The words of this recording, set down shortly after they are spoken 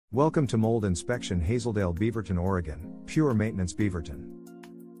Welcome to Mold Inspection Hazeldale Beaverton, Oregon, Pure Maintenance Beaverton.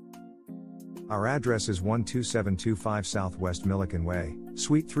 Our address is 12725 Southwest Millikan Way,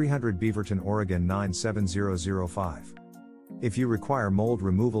 Suite 300 Beaverton, Oregon 97005. If you require mold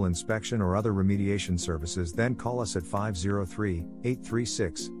removal inspection or other remediation services, then call us at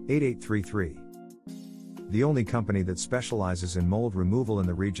 503-836-8833. The only company that specializes in mold removal in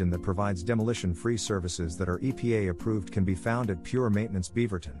the region that provides demolition-free services that are EPA approved can be found at Pure Maintenance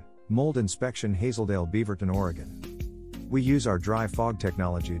Beaverton, Mold Inspection Hazeldale Beaverton, Oregon. We use our dry fog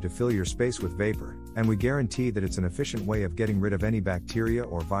technology to fill your space with vapor, and we guarantee that it's an efficient way of getting rid of any bacteria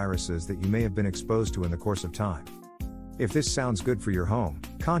or viruses that you may have been exposed to in the course of time. If this sounds good for your home,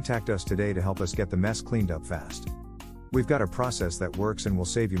 contact us today to help us get the mess cleaned up fast. We've got a process that works and will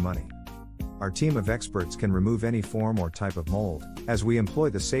save you money. Our team of experts can remove any form or type of mold, as we employ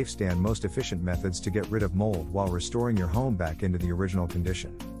the safestand most efficient methods to get rid of mold while restoring your home back into the original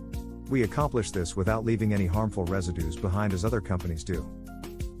condition. We accomplish this without leaving any harmful residues behind as other companies do.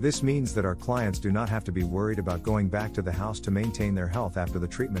 This means that our clients do not have to be worried about going back to the house to maintain their health after the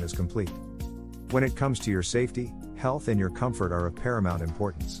treatment is complete. When it comes to your safety, health and your comfort are of paramount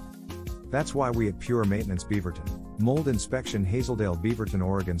importance. That's why we at Pure Maintenance Beaverton, Mold Inspection Hazeldale Beaverton,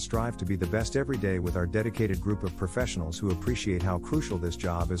 Oregon strive to be the best every day with our dedicated group of professionals who appreciate how crucial this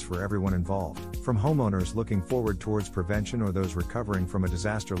job is for everyone involved, from homeowners looking forward towards prevention or those recovering from a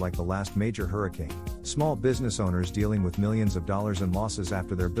disaster like the last major hurricane, small business owners dealing with millions of dollars in losses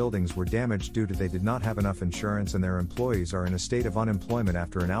after their buildings were damaged due to they did not have enough insurance and their employees are in a state of unemployment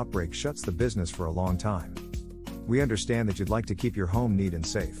after an outbreak shuts the business for a long time. We understand that you'd like to keep your home neat and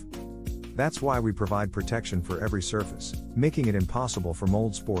safe. That's why we provide protection for every surface, making it impossible for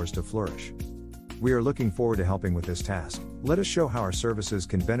mold spores to flourish. We are looking forward to helping with this task. Let us show how our services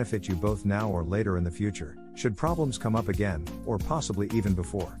can benefit you both now or later in the future, should problems come up again, or possibly even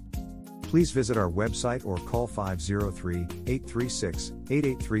before. Please visit our website or call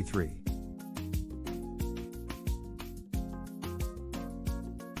 503-836-8833.